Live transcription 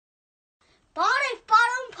Բարև,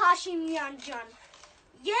 Պարոն Փաշինյան ջան,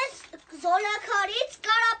 ես Զոլաքարից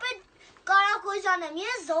Կարակոյզան եմ,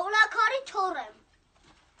 ես Զոլաքարի թոռ եմ։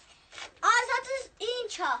 Ասածս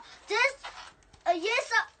ինչ է,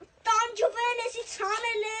 ես Տանջվել էսի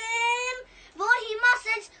ցանել եմ, որ հիմա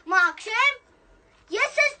սենց մաքրեմ,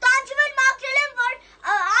 ես ես Տանջվել մաքրել եմ, որ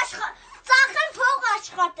ծախեմ փող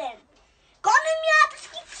աշխատեմ։ Գոնե մի հատ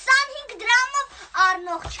 25 դրամով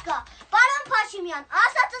առնող չկա։ Պարոն Փաշինյան,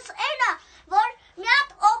 ասածս այն է, որ մի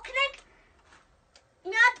հատ օգնեք,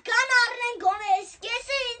 մի հատ կան առնեն գոնե էս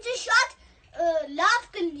կեսը ինձի շատ լավ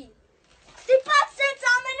կլինի։ Ստիպված սենց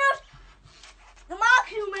ամեն օր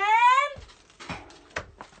մաքրում եմ,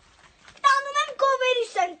 տանում եմ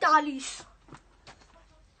կովերիս են տալիս։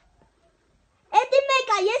 Էդի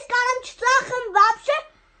մեկա, ես կարամ չծախեմ վաբշե,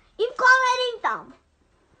 իմ կովերին տամ։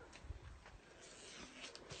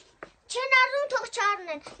 Չեն արնում թող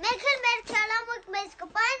չառնեն, մենք էլ մեր քյալամը մեզ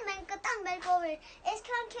կպային, մենք կտանք մեր կովերի,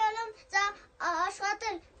 էսքան քյալամ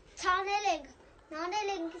աշխատել, ցանել ենք,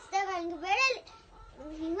 նանել ենք, ստեղ ենք վերել,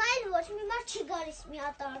 հիմա էլ ոչ մի մարդ չի գալիս մի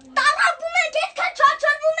հատ առնում։ Տարապում ենք, այդքան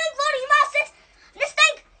չաչարվում ենք, որ հիմա ասեց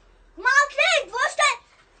նստենք մաքրենք, ոչ թե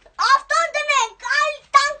ավտոն դնենք, այլ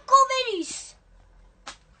տանք կովերիս։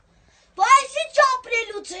 Բայց ինչ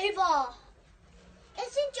ապրելու ձև է։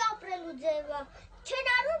 Էս ինչ ապրելու ձև է։ Չեն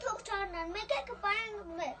արնում թող չառնան, մենք էլ կպարենք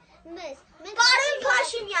մեզ։ Պարոն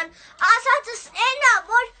Փաշինյան, ասածս այն է,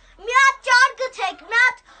 որ մի հատ ճար գցեք, մի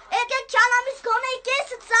հատ եկեք քյալամիս գոնե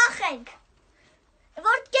կեսը ծախենք։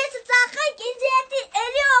 Որ կեսը ծախեք, ինձի հետի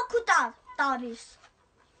էլի օգուտ տալիս։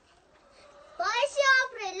 Բայց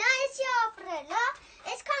էսի ապրել,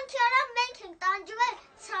 էսքան քյալամ մենք ենք տանջվել,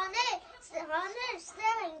 ցանել, հանել,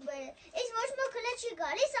 ստեղ ենք բերել, իսկ ոչ մոք հլը չի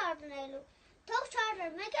գալիս առնելու։ Թող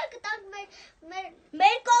չառնեն, մենք էլ կտանք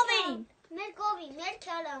մեր կովերին, մեր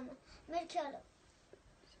քյալամը, մեր քյալամը։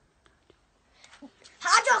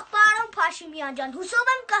 Հաջող Պարոն Փաշինյան ջան,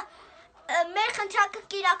 հուսով եմ մեր խնդրակը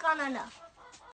կիրականանա։